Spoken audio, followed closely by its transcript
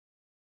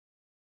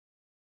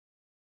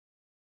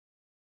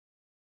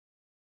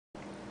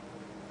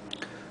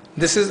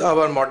This is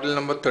our model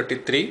number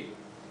 33,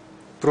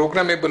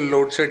 programmable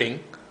load shedding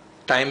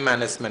time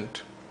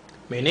management,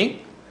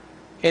 meaning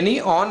any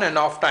on and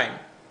off time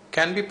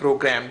can be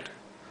programmed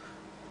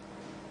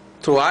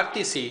through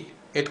RTC.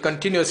 It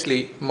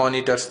continuously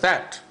monitors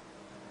that.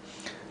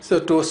 So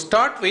to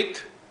start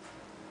with,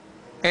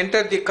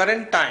 enter the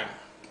current time.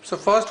 So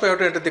first we have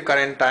to enter the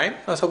current time.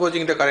 Now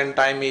supposing the current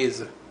time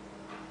is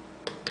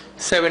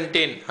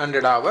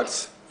 1700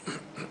 hours.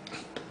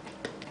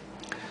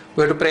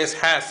 We have to press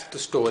hash to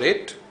store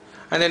it,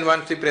 and then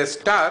once we press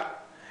star,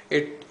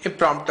 it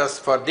prompts us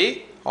for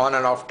the on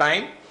and off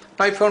time.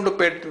 Now if you want to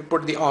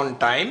put the on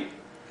time,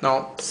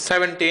 now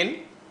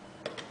 17,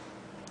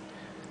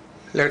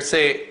 let's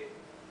say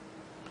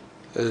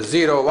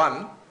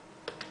 01,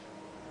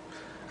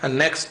 and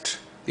next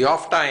the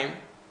off time,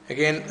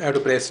 again I have to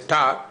press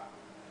star.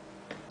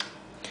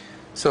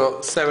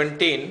 So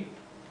 17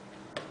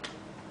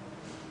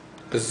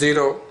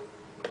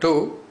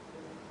 02,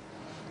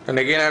 and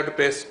again I have to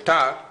press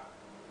star.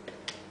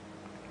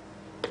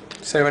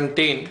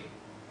 17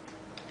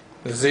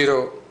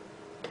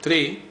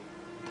 03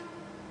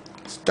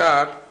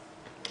 star.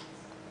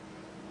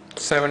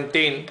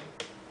 17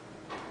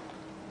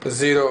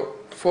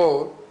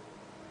 04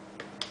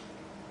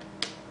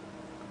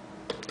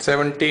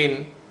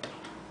 17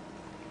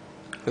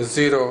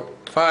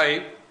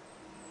 05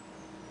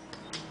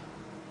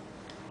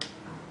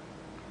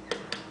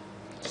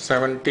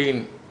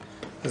 17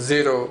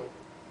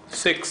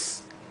 06.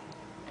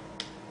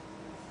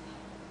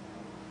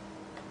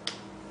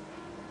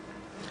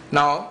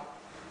 Now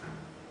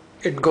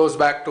it goes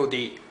back to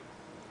the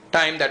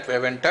time that we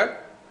have entered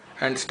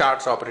and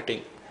starts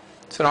operating.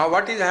 So now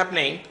what is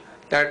happening,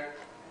 that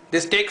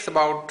this takes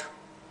about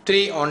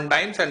 3 on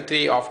times and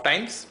 3 off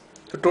times.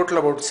 So total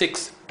about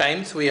 6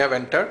 times we have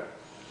entered,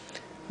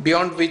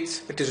 beyond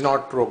which it is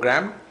not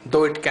programmed,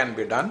 though it can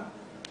be done.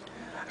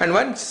 And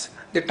once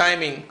the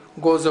timing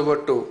goes over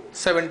to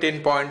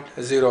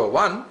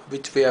 17.01,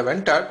 which we have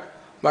entered,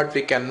 but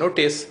we can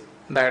notice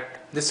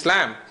that this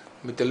lamp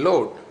with the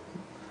load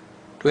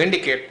to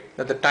indicate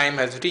that the time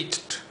has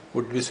reached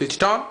would be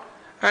switched on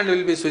and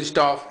will be switched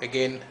off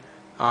again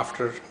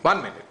after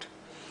 1 minute.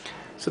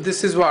 So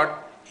this is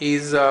what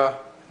is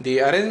the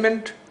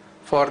arrangement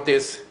for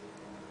this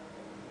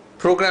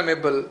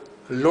programmable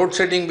load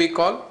shedding we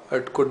call.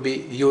 It could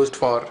be used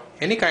for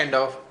any kind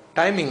of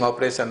timing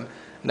operation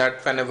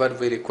that whenever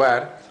we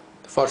require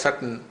for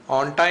certain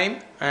on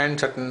time and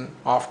certain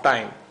off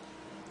time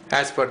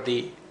as per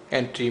the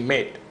entry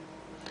made.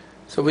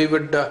 So we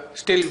would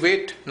still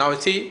wait. Now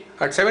see,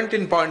 at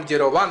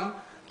 17.01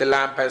 the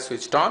lamp has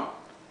switched on,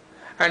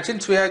 and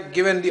since we have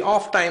given the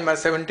off time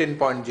as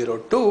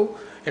 17.02,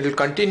 it will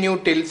continue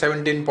till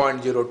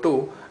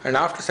 17.02, and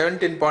after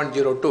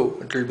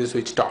 17.02 it will be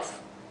switched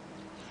off,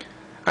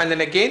 and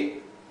then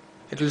again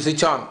it will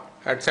switch on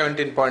at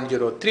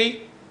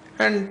 17.03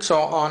 and so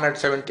on at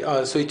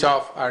switch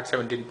off at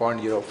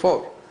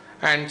 17.04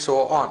 and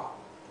so on.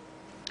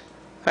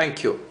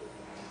 Thank you.